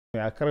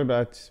I carried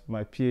out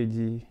my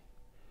PhD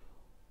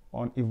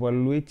on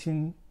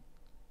evaluating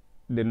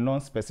the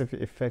non-specific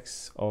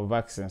effects of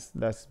vaccines,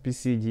 that's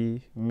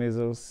BCG,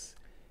 measles,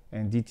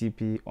 and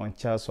DTP on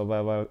child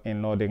survival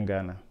in northern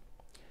Ghana.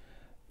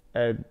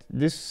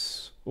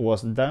 This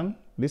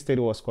study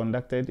was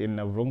conducted in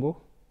Navrongo,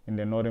 in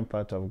the northern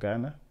part of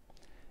Ghana.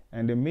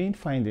 And the main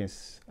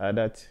findings are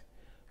that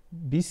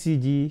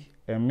BCG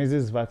and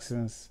measles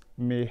vaccines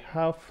may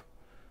have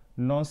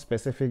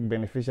non-specific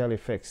beneficial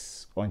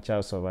effects on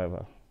child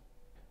survival.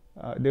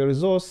 The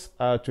results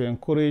are to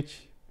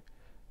encourage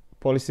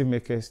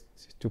policymakers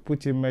to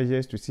put in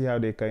measures to see how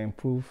they can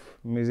improve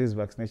measles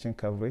vaccination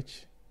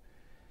coverage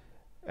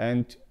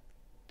and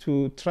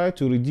to try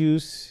to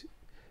reduce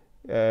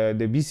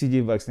the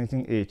BCG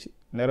vaccinating age.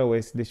 In other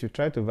words, they should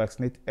try to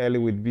vaccinate early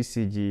with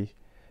BCG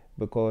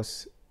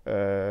because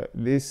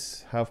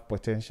these have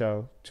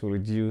potential to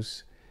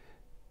reduce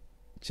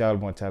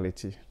child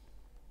mortality.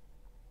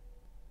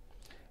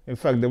 In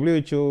fact,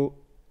 WHO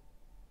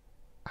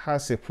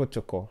has a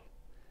protocol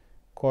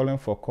calling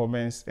for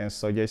comments and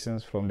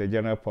suggestions from the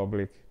general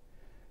public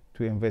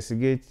to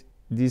investigate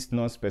these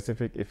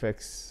non-specific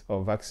effects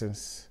of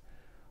vaccines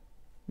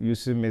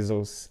using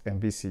measles and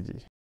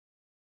BCG.